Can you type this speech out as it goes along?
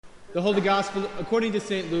The Holy Gospel according to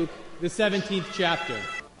St. Luke, the 17th chapter.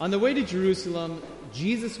 On the way to Jerusalem,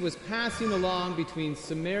 Jesus was passing along between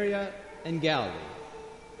Samaria and Galilee.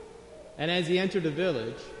 And as he entered a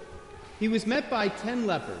village, he was met by 10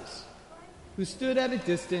 lepers, who stood at a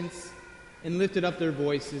distance and lifted up their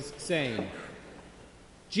voices, saying,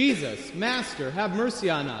 "Jesus, Master, have mercy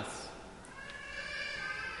on us."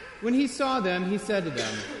 When he saw them, he said to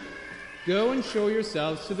them, "Go and show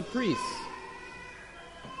yourselves to the priests."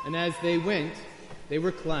 And as they went, they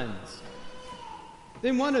were cleansed.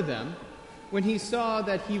 Then one of them, when he saw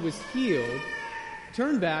that he was healed,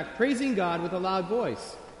 turned back, praising God with a loud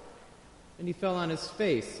voice. And he fell on his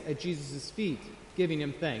face at Jesus' feet, giving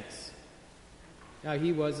him thanks. Now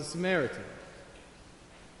he was a Samaritan.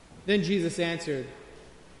 Then Jesus answered,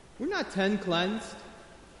 "Were not 10 cleansed?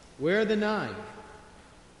 Where are the 9?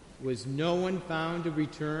 Was no one found to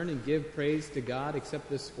return and give praise to God except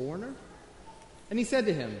this foreigner?" And he said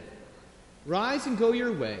to him, "Rise and go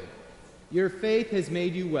your way. Your faith has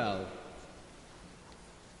made you well."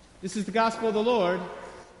 This is the gospel of the Lord.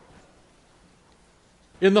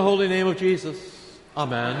 In the holy name of Jesus,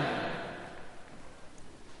 amen.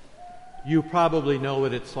 You probably know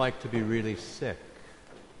what it's like to be really sick.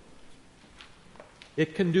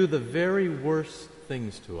 It can do the very worst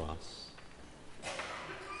things to us.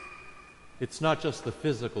 It's not just the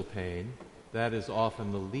physical pain, that is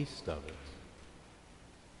often the least of it.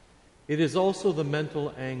 It is also the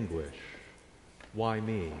mental anguish, why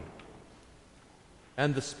me?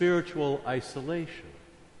 And the spiritual isolation.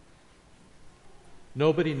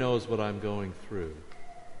 Nobody knows what I'm going through.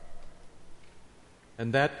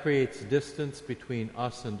 And that creates distance between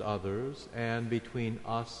us and others and between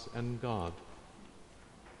us and God,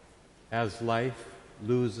 as life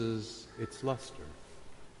loses its luster.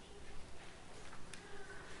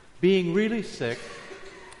 Being really sick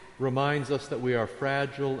reminds us that we are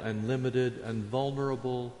fragile and limited and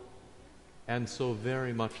vulnerable and so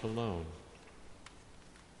very much alone.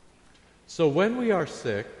 So when we are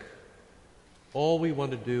sick, all we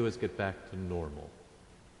want to do is get back to normal.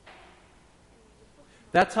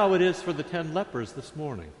 That's how it is for the 10 lepers this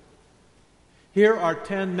morning. Here are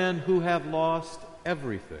 10 men who have lost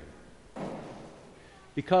everything.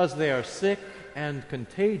 Because they are sick and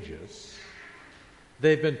contagious,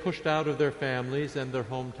 they've been pushed out of their families and their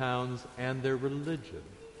hometowns and their religion.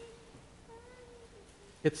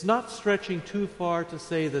 It's not stretching too far to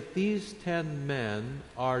say that these 10 men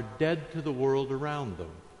are dead to the world around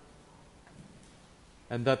them,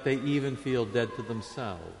 and that they even feel dead to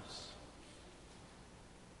themselves.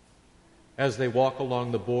 As they walk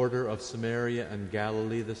along the border of Samaria and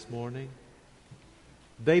Galilee this morning,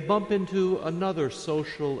 they bump into another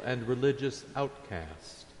social and religious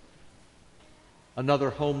outcast, another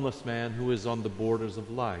homeless man who is on the borders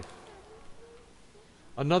of life,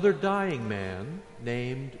 another dying man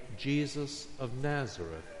named Jesus of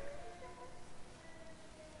Nazareth.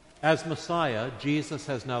 As Messiah, Jesus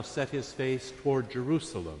has now set his face toward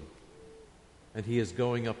Jerusalem, and he is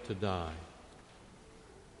going up to die.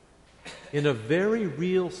 In a very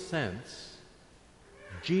real sense,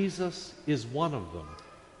 Jesus is one of them.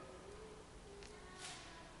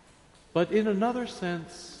 But in another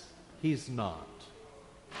sense, he's not.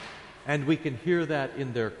 And we can hear that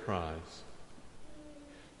in their cries.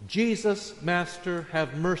 "Jesus, Master,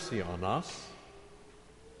 have mercy on us."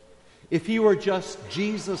 If he were just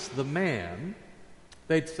Jesus the man,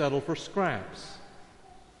 they'd settle for scraps.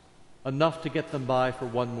 Enough to get them by for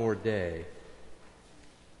one more day.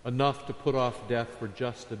 Enough to put off death for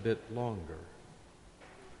just a bit longer.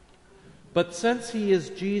 But since he is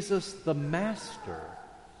Jesus the Master,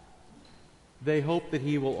 they hope that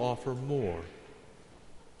he will offer more.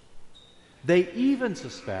 They even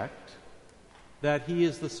suspect that he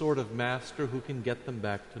is the sort of master who can get them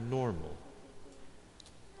back to normal.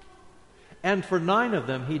 And for 9 of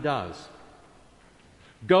them, he does.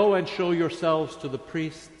 "Go and show yourselves to the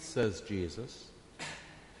priests," says Jesus,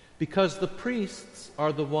 because the priests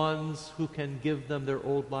are the ones who can give them their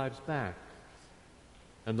old lives back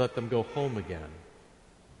and let them go home again.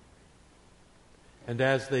 And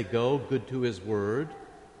as they go, good to his word,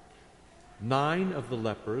 9 of the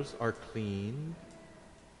lepers are clean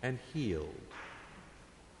and healed.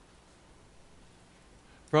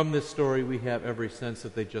 From this story, we have every sense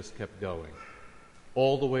that they just kept going,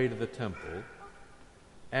 all the way to the temple,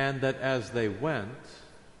 and that as they went,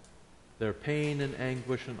 their pain and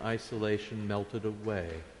anguish and isolation melted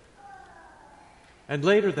away. And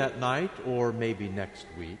later that night, or maybe next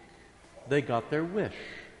week, they got their wish.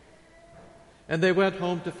 And they went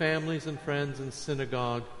home to families and friends and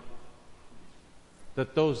synagogue,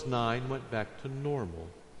 that those 9 went back to normal.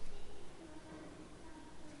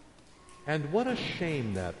 And what a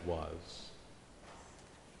shame that was,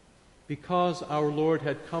 because our Lord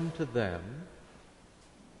had come to them,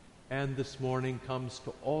 and this morning comes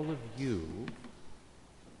to all of you,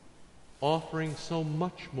 offering so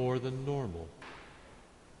much more than normal.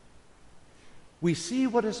 We see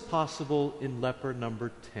what is possible in leper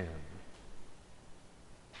number 10.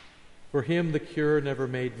 For him, the cure never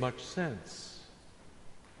made much sense.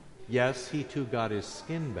 Yes, he too got his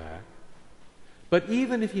skin back, but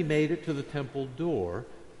even if he made it to the temple door,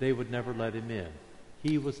 they would never let him in.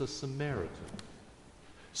 He was a Samaritan.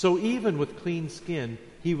 So even with clean skin,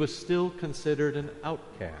 he was still considered an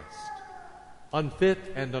outcast, unfit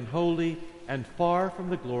and unholy, and far from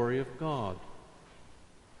the glory of God.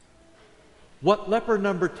 What leper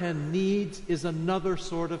number 10 needs is another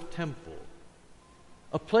sort of temple,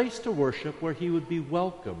 a place to worship where he would be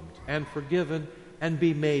welcomed and forgiven and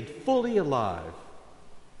be made fully alive.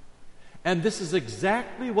 And this is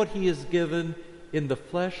exactly what he is given in the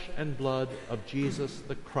flesh and blood of Jesus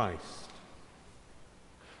the Christ.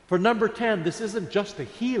 For number 10, this isn't just a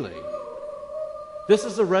healing. This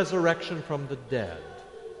is a resurrection from the dead.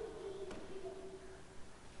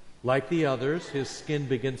 Like the others, his skin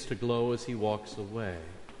begins to glow as he walks away.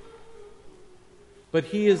 But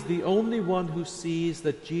he is the only one who sees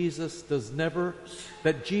that Jesus doesn't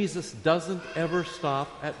ever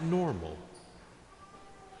stop at normal.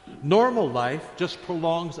 Normal life just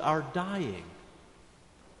prolongs our dying.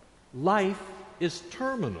 Life is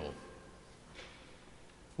terminal.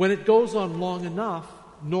 When it goes on long enough,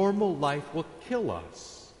 normal life will kill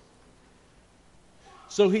us.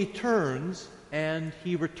 So he turns and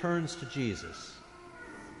he returns to Jesus.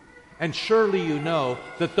 And surely you know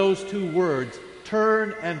that those two words,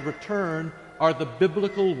 turn and return, are the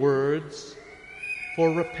biblical words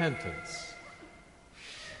for repentance.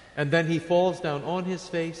 And then he falls down on his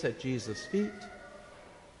face at Jesus' feet,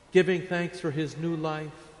 giving thanks for his new life,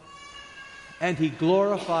 and he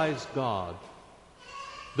glorifies God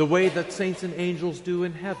the way that saints and angels do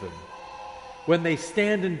in heaven, when they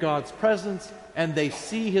stand in God's presence and they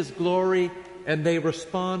see his glory and they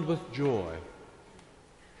respond with joy.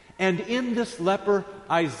 And in this leper,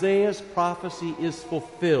 Isaiah's prophecy is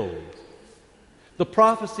fulfilled. The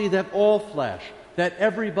prophecy that all flesh, that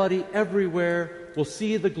everybody everywhere will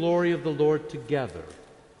see the glory of the Lord together.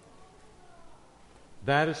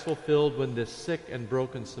 That is fulfilled when this sick and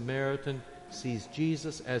broken Samaritan sees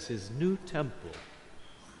Jesus as his new temple.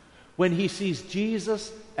 When he sees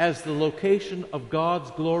Jesus as the location of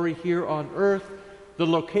God's glory here on earth, the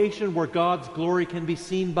location where God's glory can be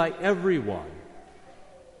seen by everyone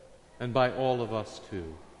and by all of us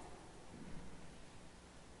too.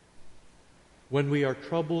 When we are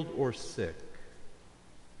troubled or sick,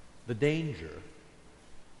 the danger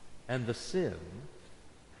and the sin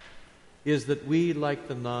is that we, like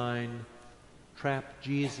the 9, trap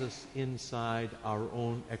Jesus inside our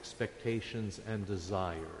own expectations and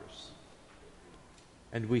desires.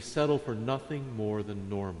 And we settle for nothing more than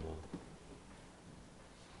normal.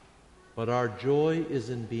 But our joy is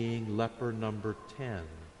in being leper number 10,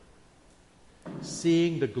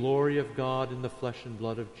 seeing the glory of God in the flesh and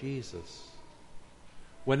blood of Jesus.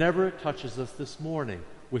 Whenever it touches us this morning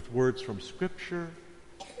with words from Scripture,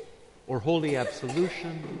 or holy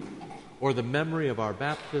absolution, or the memory of our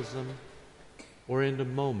baptism, or in a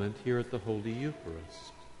moment here at the Holy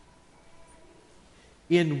Eucharist.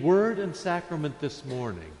 In word and sacrament this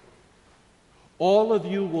morning, all of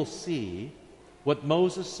you will see what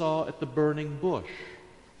Moses saw at the burning bush,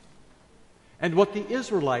 and what the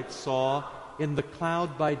Israelites saw in the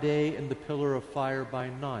cloud by day and the pillar of fire by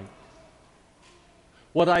night.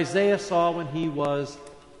 What Isaiah saw when he was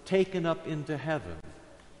taken up into heaven,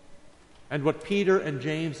 and what Peter and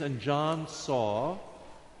James and John saw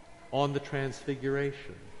on the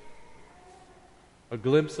Transfiguration. A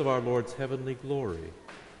glimpse of our Lord's heavenly glory,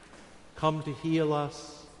 come to heal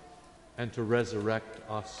us and to resurrect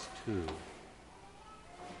us too.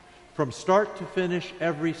 From start to finish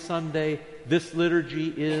every Sunday, this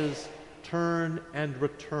liturgy is turn and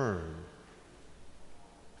return.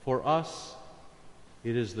 For us,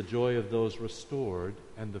 it is the joy of those restored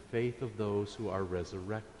and the faith of those who are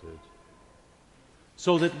resurrected.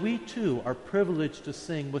 So that we too are privileged to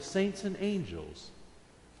sing with saints and angels,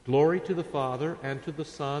 glory to the Father and to the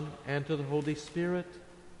Son and to the Holy Spirit,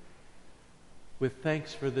 with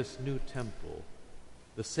thanks for this new temple,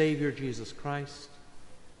 the Savior Jesus Christ,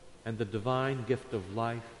 and the divine gift of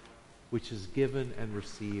life which is given and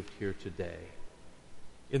received here today.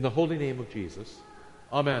 In the holy name of Jesus,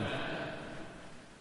 Amen.